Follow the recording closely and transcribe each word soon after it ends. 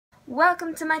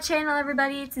Welcome to my channel,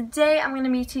 everybody. Today I'm going to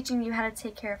be teaching you how to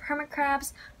take care of hermit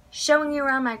crabs, showing you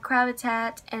around my crab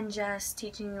habitat, and just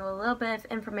teaching you a little bit of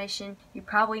information you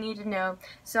probably need to know.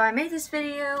 So I made this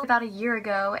video about a year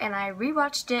ago and I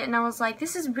rewatched it and I was like,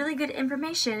 this is really good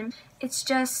information. It's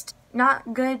just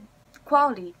not good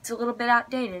quality. It's a little bit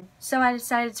outdated. So I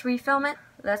decided to refilm it.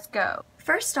 Let's go.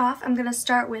 First off, I'm going to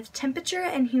start with temperature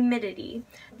and humidity.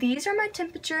 These are my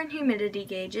temperature and humidity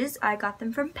gauges. I got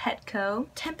them from Petco.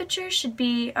 Temperature should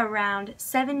be around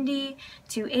 70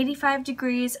 to 85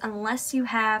 degrees unless you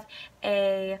have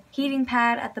a heating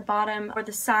pad at the bottom or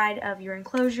the side of your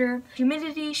enclosure.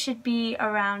 Humidity should be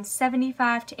around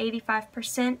 75 to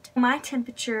 85%. My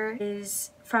temperature is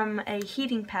from a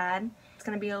heating pad. It's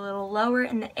going to be a little lower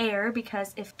in the air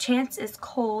because if Chance is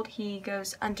cold, he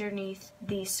goes underneath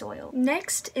the soil.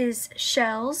 Next is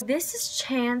shells. This is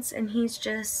Chance and he's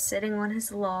just sitting on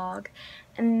his log.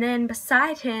 And then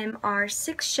beside him are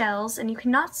 6 shells, and you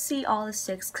cannot see all the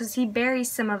 6 because he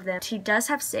buries some of them. He does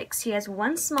have 6. He has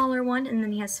 1 smaller one and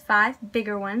then he has 5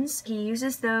 bigger ones. He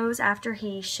uses those after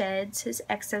he sheds his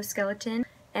exoskeleton,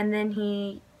 and then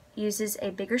he uses a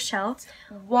bigger shell.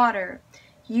 Water.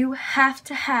 You have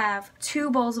to have 2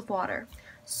 bowls of water,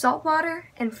 salt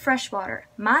water and fresh water.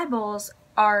 My bowls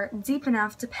are deep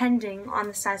enough depending on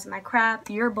the size of my crab.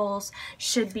 Your bowls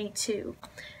should be 2.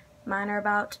 Mine are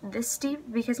about this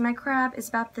deep because my crab is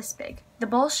about this big. The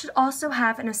bowls should also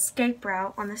have an escape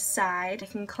route on the side. They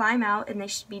can climb out and they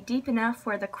should be deep enough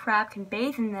where the crab can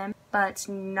bathe in them, but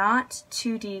not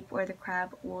too deep where the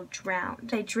crab will drown.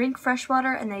 They drink fresh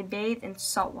water and they bathe in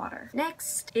salt water.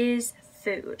 Next is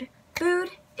food.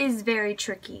 Food is very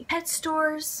tricky. Pet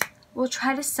stores will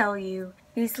try to sell you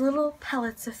these little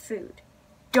pellets of food.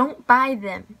 Don't buy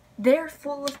them. They're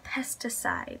full of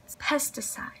pesticides.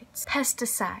 Pesticides.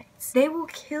 Pesticides. They will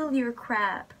kill your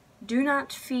crab. Do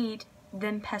not feed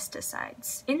them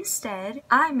pesticides. Instead,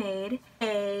 I made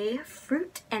a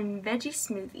fruit and veggie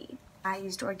smoothie. I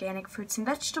used organic fruits and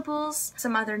vegetables,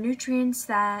 some other nutrients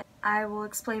that I will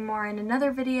explain more in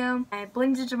another video. I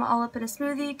blended them all up in a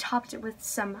smoothie, topped it with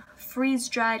some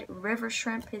freeze-dried river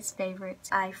shrimp, his favorite.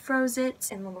 I froze it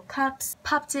in little cups,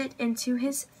 popped it into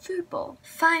his food bowl.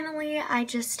 Finally, I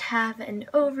just have an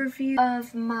overview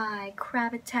of my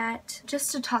crab habitat,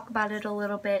 just to talk about it a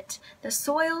little bit. The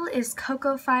soil is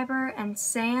cocoa fiber and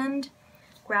sand.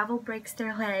 Gravel breaks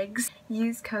their legs.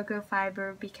 Use cocoa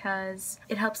fiber because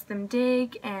it helps them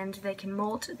dig and they can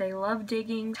molt. They love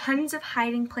digging. Tons of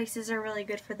hiding places are really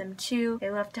good for them too. They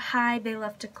love to hide, they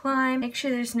love to climb. Make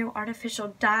sure there's no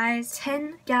artificial dyes.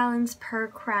 10 gallons per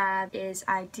crab is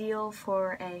ideal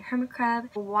for a hermit crab.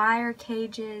 Wire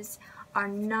cages are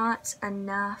not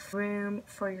enough room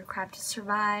for your crab to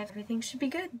survive. Everything should be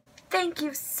good. Thank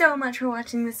you so much for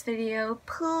watching this video.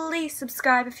 Please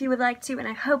subscribe if you would like to, and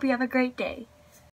I hope you have a great day.